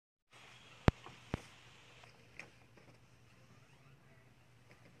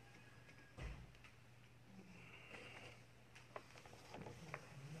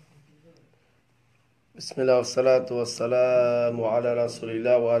Bismillah wa salatu wa salamu ala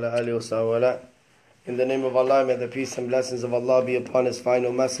rasulillah wa ala alihi wa sahbihi. In the name of Allah, may the peace and blessings of Allah be upon His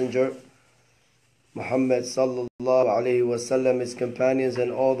final messenger, Muhammad sallallahu alayhi wa sallam, his companions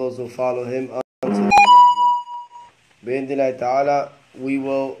and all those who follow him until Bi-idhnillahi ta'ala. We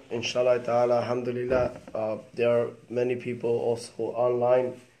will, inshallah ta'ala, alhamdulillah, there are many people also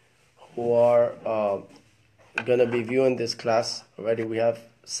online who are going to be viewing this class. Already we have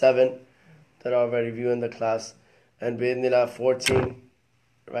 7 that are already viewing the class, and Bi-idhnillah 14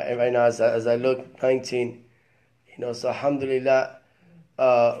 right now as I look, 19, so alhamdulillah,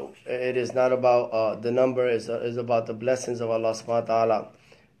 it is not about the number, is about the blessings of Allah subhanahu wa ta'ala,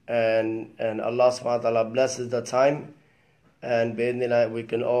 and Allah subhanahu wa ta'ala blesses the time, and Bi-idhnillah we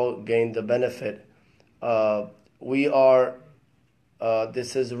can all gain the benefit. We are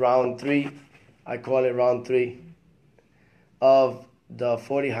this is round 3, I call it round 3 of the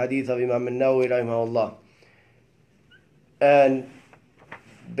 40 hadith of Imam Nawawi rahimahullah. And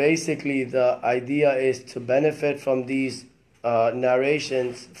basically the idea is to benefit from these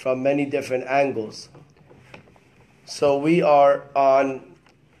narrations from many different angles. So we are on,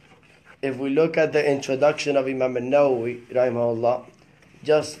 if we look at the introduction of Imam Nawawi rahimahullah,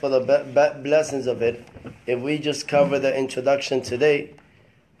 just for the blessings of it, if we just cover the introduction today,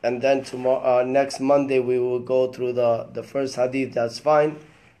 and then tomorrow, next Monday, we will go through the first hadith. That's fine,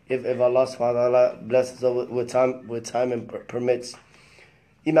 if Allah subhanahu wa ta'ala blesses us with time and permits.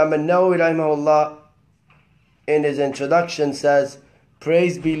 Imam Nawawi rahimahullah, in his introduction says,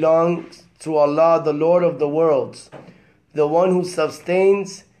 "Praise belongs to Allah, the Lord of the worlds, the one who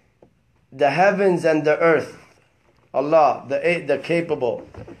sustains the heavens and the earth. Allah, the capable,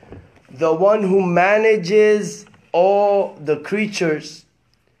 the one who manages all the creatures,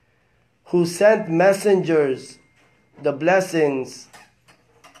 who sent messengers, the blessings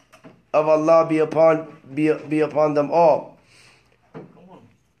of Allah be upon them all."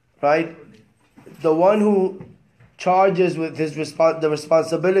 Right? The one who charges with the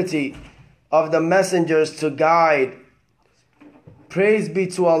responsibility of the messengers to guide. Praise be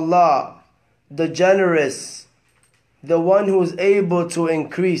to Allah, the generous, the one who is able to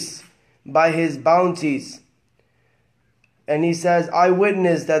increase by His bounties. And he says, "I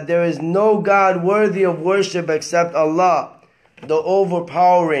witness that there is no God worthy of worship except Allah, the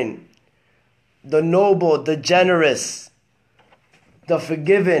overpowering, the noble, the generous, the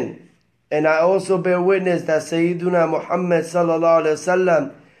forgiven. And I also bear witness that Sayyiduna Muhammad sallallahu alaihi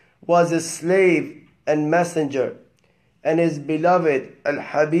wasallam was a slave and messenger, and his beloved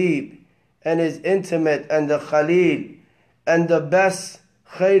Al-Habib, and his intimate and the Khalil, and the best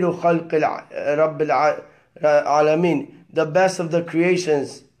khayru khalqil Rabbil Alameen, the best of the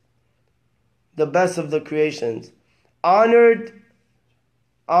creations, honored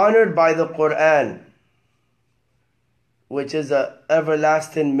by the Quran, which is an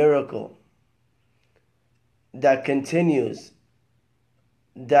everlasting miracle that continues,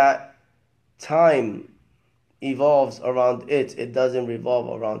 that time evolves around it. It doesn't revolve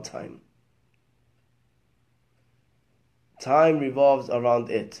around time. Time revolves around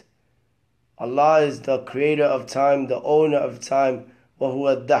it. Allah is the creator of time, the owner of time,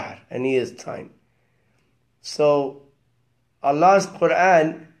 وَهُوَ الدَّهْرُ, and He is time. So Allah's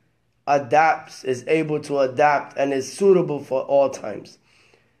Quran is able to adapt and is suitable for all times.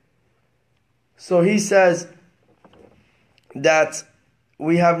 So he says that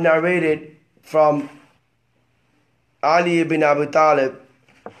we have narrated from Ali ibn Abi Talib,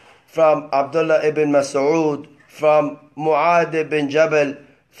 from Abdullah ibn Mas'ud, from Mu'adh ibn Jabal,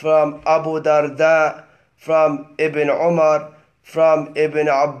 from Abu Darda, from Ibn Umar, from Ibn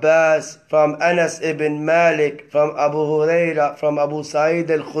Abbas, from Anas ibn Malik, from Abu Huraira, from Abu Sa'id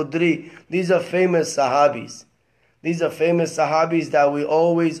al-Khudri. These are famous Sahabis. That we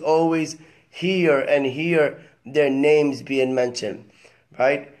always hear their names being mentioned.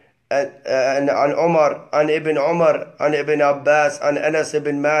 Right? And on Umar, on Ibn Umar, on Ibn Abbas, on Anas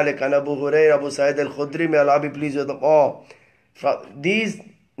ibn Malik, on Abu Huraira, Abu Sa'id al-Khudri, may Allah be pleased with them all. These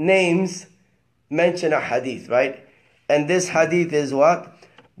names mention a hadith, right? And this hadith is what?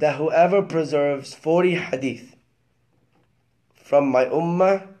 That whoever preserves 40 hadith from my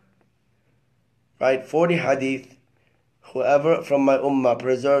ummah, right? 40 hadith, whoever from my ummah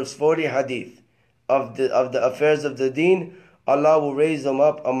preserves 40 hadith of the affairs of the deen, Allah will raise them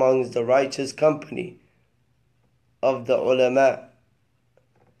up amongst the righteous company of the ulama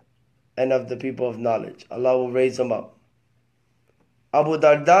and of the people of knowledge. Allah will raise them up. Abu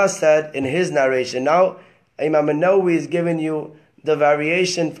Darda said in his narration, now Imam Nawawi is giving you the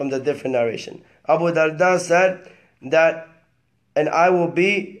variation from the different narration. Abu Darda said that, and I will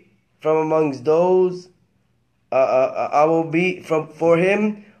be from amongst those I will be for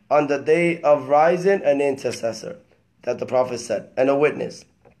him on the day of rising an intercessor, that the Prophet said, and a witness.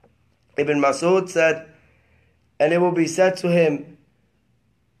 Ibn Mas'ud said, and it will be said to him,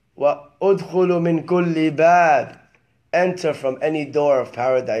 وَأُدْخُلُ مِنْ كُلِّ بَابٍ, enter from any door of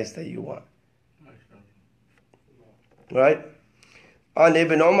paradise that you want. Right? On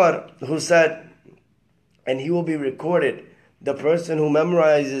Ibn Umar, who said, and he will be recorded, the person who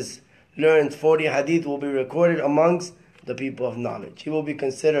learns 40 hadith will be recorded amongst the people of knowledge. He will be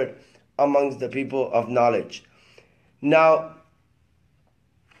considered amongst the people of knowledge. Now,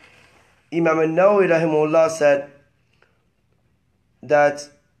 Imam al-Nawawi rahimahullah said that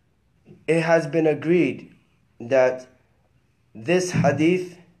it has been agreed that this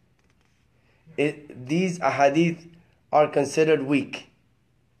hadith, these ahadith are considered weak.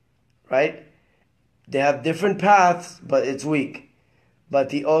 Right? They have different paths, but it's weak.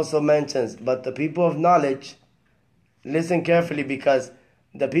 But he also mentions, but the people of knowledge, listen carefully, because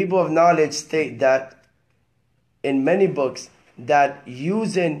the people of knowledge state that in many books that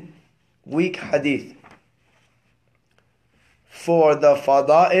using weak hadith for the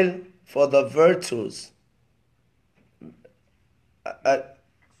fada'il, for the virtues.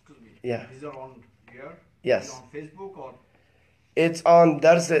 Excuse me. Yeah. These are on here? Yes. Is it on Facebook or? It's on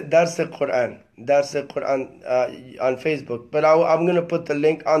Darsequran. Darsequran on Facebook. But I'm going to put the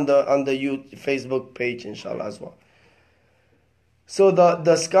link on the Facebook page, inshallah, as well. So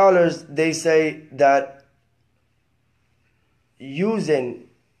the scholars, they say that using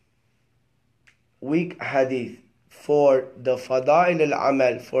weak hadith for the fada'il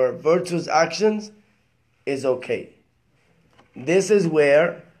al-amal, for virtuous actions, is okay. This is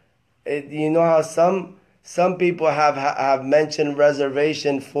where, you know how some people have mentioned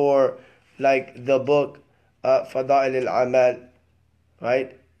reservation for, like, the book Fada'il al-Amal,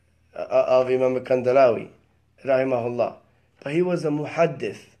 right, of Imam al-Kandalawi, rahimahullah. But he was a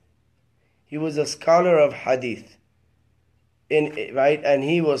muhaddith. He was a scholar of hadith, right, and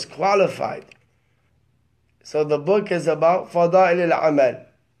he was qualified. So the book is about Fada'il al-Amal.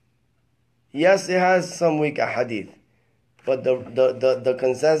 Yes, it has some weak hadith, but the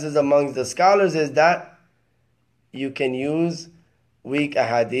consensus amongst the scholars is that you can use weak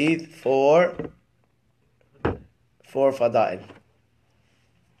ahadith for Fada'il.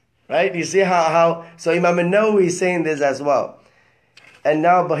 Right? You see how so Imam al-Nawawi is saying this as well. And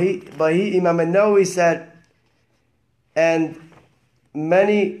now Imam al-Nawawi said, and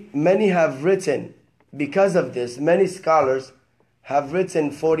many have written, because of this, many scholars have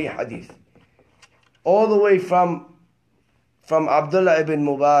written 40 hadith. All the way from Abdullah ibn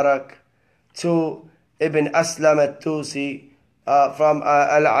Mubarak to Ibn Aslam al-Tusi, from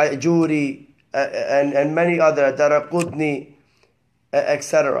al-Ajuri, and many other, Daraqutni,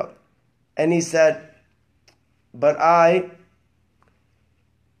 etc. And he said, but I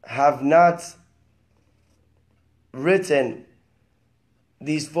have not written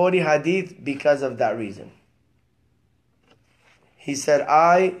these 40 hadith because of that reason. He said,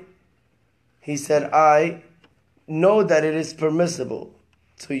 I know that it is permissible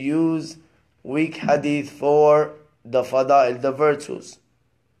to use weak hadith for the fada'il, the virtues.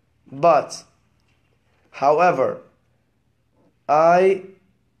 But, however, I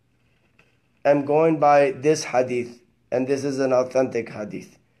am going by this hadith, and this is an authentic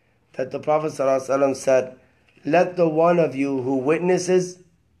hadith, that the Prophet ﷺ said, let the one of you who witnesses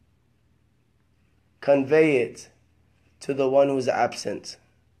convey it to the one who's absent.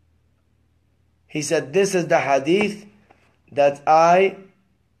 He said, this is the hadith that I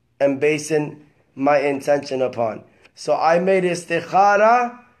am basing my intention upon. So I made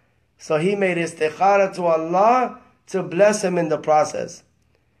istikhara, so he made istikhara to Allah to bless him in the process.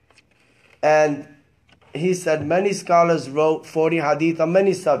 And he said many scholars wrote 40 hadith on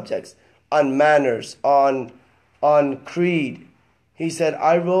many subjects, on manners, on creed. He said,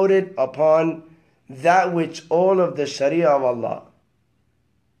 I wrote it upon that which all of the Sharia of Allah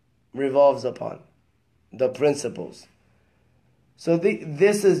revolves upon, the principles. So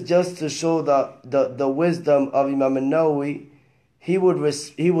this is just to show the wisdom of Imam al-Nawawi. He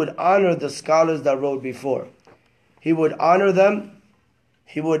would honor the scholars that wrote before. He would honor them.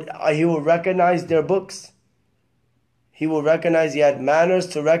 He would recognize their books. He would recognize, he had manners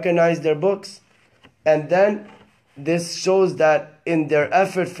to recognize their books. And then this shows that in their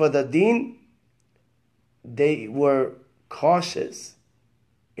effort for the deen, they were cautious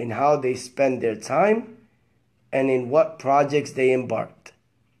in how they spend their time and in what projects they embarked.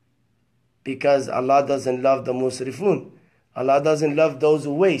 Because Allah doesn't love the musrifun. Allah doesn't love those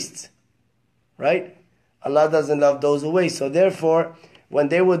who waste. Right? Allah doesn't love those who waste. So therefore, when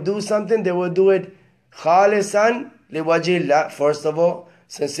they would do something, they would do it khalisan liwajillah, first of all,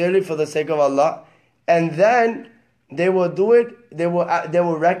 sincerely for the sake of Allah, and then they will do it, they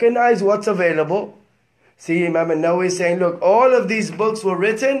will recognize what's available. See, Imam Nawawi is saying, look, all of these books were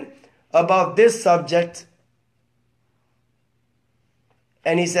written about this subject.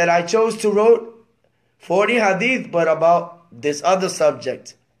 And he said, I chose to write 40 hadith, but about this other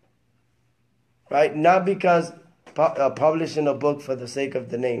subject. Right? Not because publishing a book for the sake of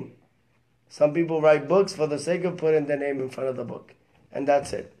the name. Some people write books for the sake of putting their name in front of the book. And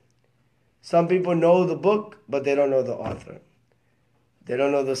that's it. Some people know the book, but they don't know the author. They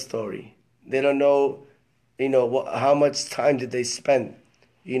don't know the story. They don't know, how much time did they spend,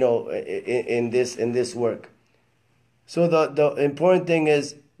 in this work. So the important thing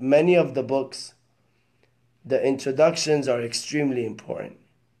is, many of the books, the introductions are extremely important.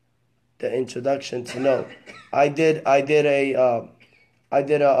 The introduction to know. I did a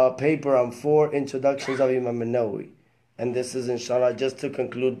paper on 4 introductions of Imam Nawawi, and this is inshallah just to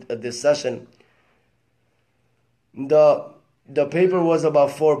conclude this session. The paper was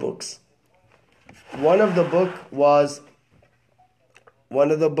about 4 books. One of the book was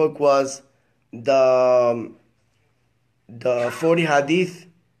the 40 Hadith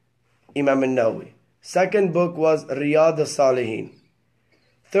Imam Nawawi. Second book was Riyadh al-Salihin.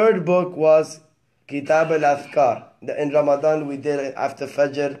 Third book was Kitab al-Athkar. In Ramadan we did after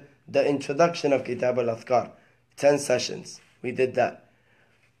Fajr the introduction of Kitab al-Athkar. 10 sessions. We did that.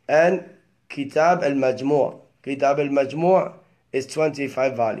 And Kitab al-Majmu'. Kitab al-Majmu' is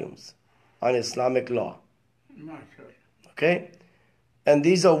 25 volumes on Islamic law. Okay? And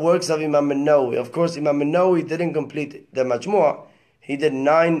these are works of Imam Nawawi. Of course, Imam Nawawi didn't complete the Majmu'. He did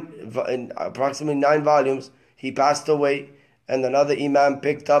approximately 9 volumes. He passed away, and another Imam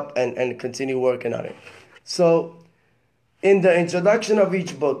picked up and continued working on it. So, in the introduction of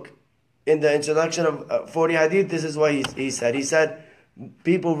each book, in the introduction of 40 Hadith, this is what he said. He said,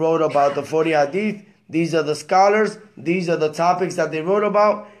 people wrote about the 40 Hadith. These are the scholars. These are the topics that they wrote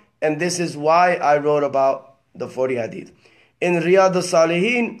about. And this is why I wrote about the 40 Hadith. In Riyadh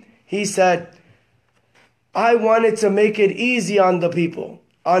al-Salihin, he said, I wanted to make it easy on the people.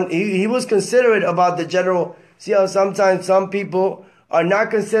 He was considerate about the general. See how sometimes some people are not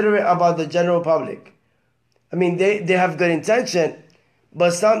considerate about the general public. I mean, they have good intention,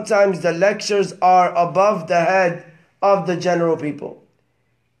 but sometimes the lectures are above the head of the general people.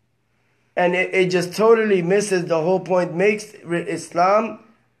 And it just totally misses the whole point, makes Islam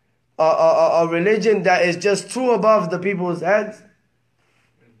a religion that is just too above the people's heads.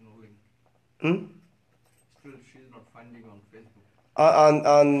 Still, she's not finding on Facebook.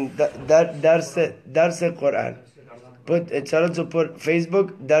 On Darsequran. Tell her to put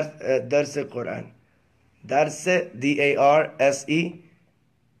Facebook, Darsequran. Darse, D-A-R-S-E,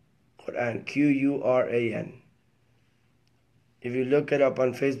 Quran, Q-U-R-A-N. If you look it up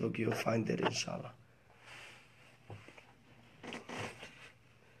on Facebook, you'll find it, inshallah.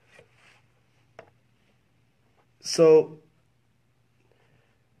 So,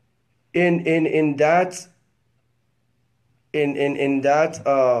 in that,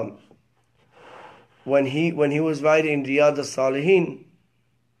 when he was writing Riyadh al-Salihin,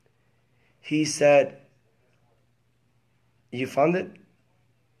 he said, you found it?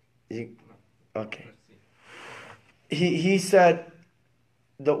 Okay. He said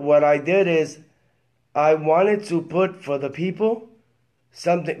that what I did is I wanted to put for the people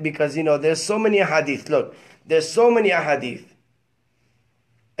something, because there's so many hadith. Look, there's so many hadith.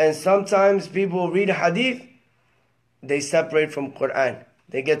 And sometimes people read hadith, they separate from Quran.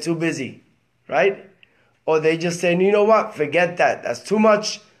 They get too busy, right? Or they just say, you know what, forget that. That's too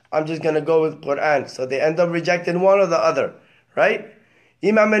much. I'm just going to go with Quran. So they end up rejecting one or the other, right?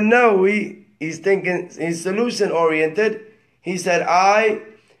 Imam Nawawi, he's thinking, he's solution oriented. He said, I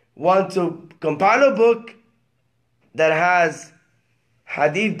want to compile a book that has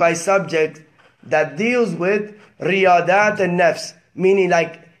hadith by subject that deals with riyadat and nafs, meaning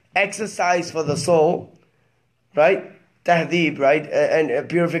like exercise for the soul, right? Tahdib, right? And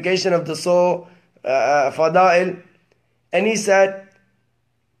purification of the soul, fada'il. And he said,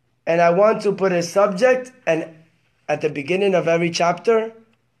 and I want to put a subject, and at the beginning of every chapter,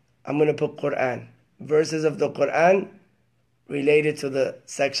 I'm going to put Quran. Verses of the Quran related to the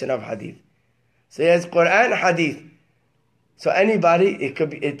section of hadith. So he has Quran, hadith. So anybody, it could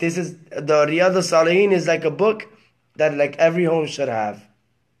be, this is, the Riyadh al-Salihin is like a book that like every home should have.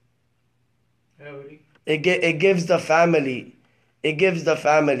 It gives the family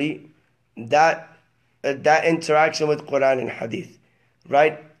that interaction with Quran and hadith,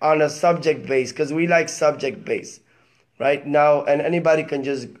 right? On a subject base, because we like subject base, right? Now, and anybody can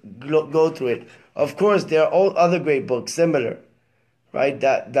just go through it. Of course, there are all other great books similar, right?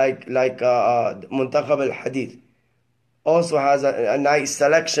 That like Muntakhab al-Hadith also has a nice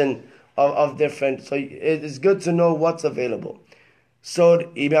selection of different. So it's good to know what's available. So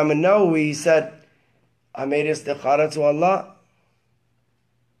Imam Nawawi said, I made istikhara to Allah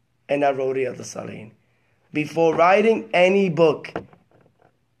and I wrote Riyadh al-Salihin. Before writing any book,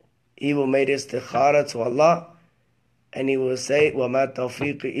 he will make istikhara to Allah and he will say, وَمَا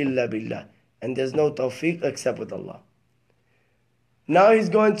تَوْفِيقِ إِلَّا بِاللَّهِ. And there's no tawfiq except with Allah. Now he's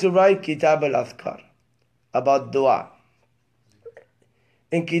going to write Kitab al-Adhkar about dua.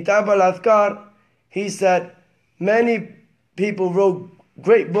 In Kitab al-Adhkar, he said, many people wrote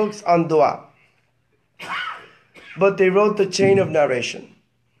great books on dua, but they wrote the chain of narration.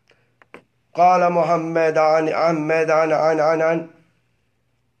 قال محمد عن.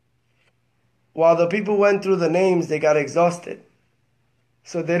 While the people went through the names, they got exhausted.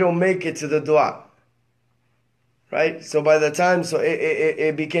 So they don't make it to the dua. Right? So by the time,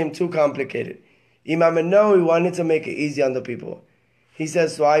 it became too complicated. Imam Nawawi wanted to make it easy on the people. He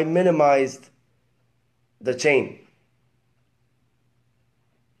says, so I minimized the chain.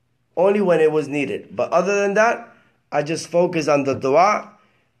 Only when it was needed. But other than that, I just focus on the dua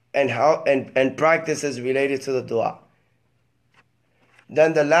and practices related to the dua.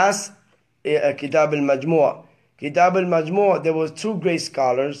 Then the last Kitab al-Majmu'. Kitab al-Majmu', there was two great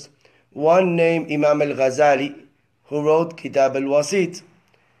scholars. One named Imam al-Ghazali, who wrote Kitab al-Wasit.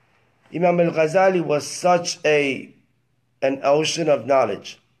 Imam al-Ghazali was such an ocean of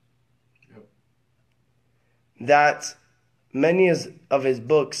knowledge that many of his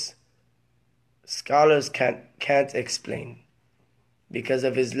books scholars can't explain because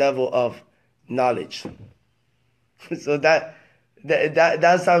of his level of knowledge. So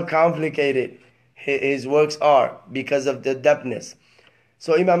that's how complicated his works are because of the depthness.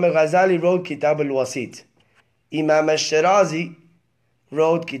 So Imam al-Ghazali wrote Kitab al-Wasit. Imam al-Shirazi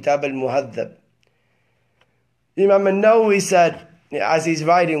wrote Kitab al-Muhadhab. Imam al-Nawawi said, as he's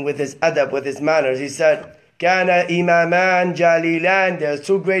writing with his adab, with his manners, he said, Kana imaman jalilan. There's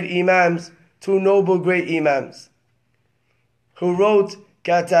two great imams, two noble great imams, who wrote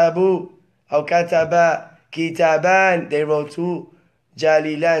katabu, or kataba, kitaban. They wrote two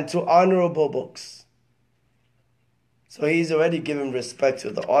jalilan, two honorable books. So he's already given respect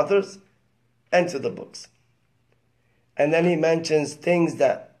to the authors and to the books. And then he mentions things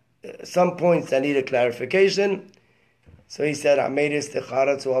that, some points that need a clarification. So he said, I made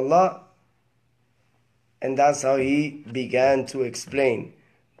istikhara to Allah. And that's how he began to explain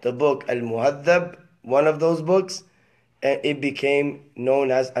the book Al-Muhaddab, one of those books. And it became known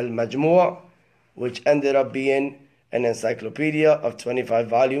as Al-Majmu', which ended up being an encyclopedia of 25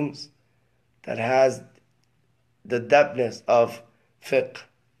 volumes that has the depthness of fiqh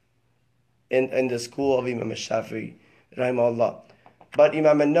in the school of Imam al-Shafi'i, rahimahullah. But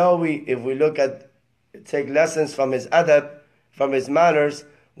Imam al-Nawawi, if we take lessons from his adab, from his manners,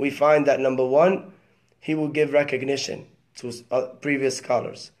 we find that number one, he will give recognition to previous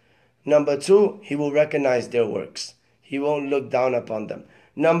scholars. Number two, he will recognize their works. He won't look down upon them.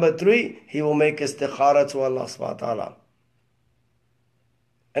 Number three, he will make istikhara to Allah subhanahu wa ta'ala.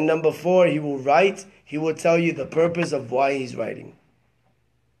 And number four, he will write, he will tell you the purpose of why he's writing.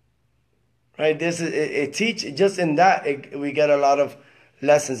 Right? Just in that, we get a lot of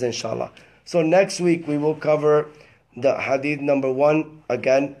lessons, inshallah. So next week, we will cover the hadith number 1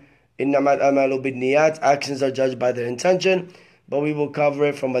 again. إِنَّمَا الْأَعْمَالُ بِالنِّيَّاتِ. Actions are judged by their intention. But we will cover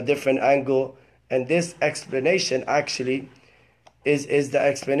it from a different angle. And this explanation actually is the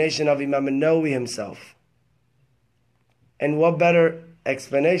explanation of Imam al-Nawawi himself. And what better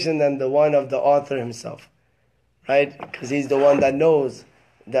explanation than the one of the author himself, right? Because he's the one that knows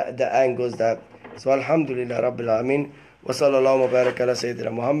the angles that. So alhamdulillah rabbil alameen, wa sallallahu wa baraka ala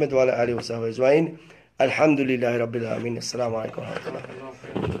sayyidina Muhammad wa ala alihi wa sahbihi ajma'in. Alhamdulillah rabbil alameen. Assalamu alaikum wa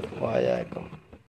rahmatullahi wa barakatuh.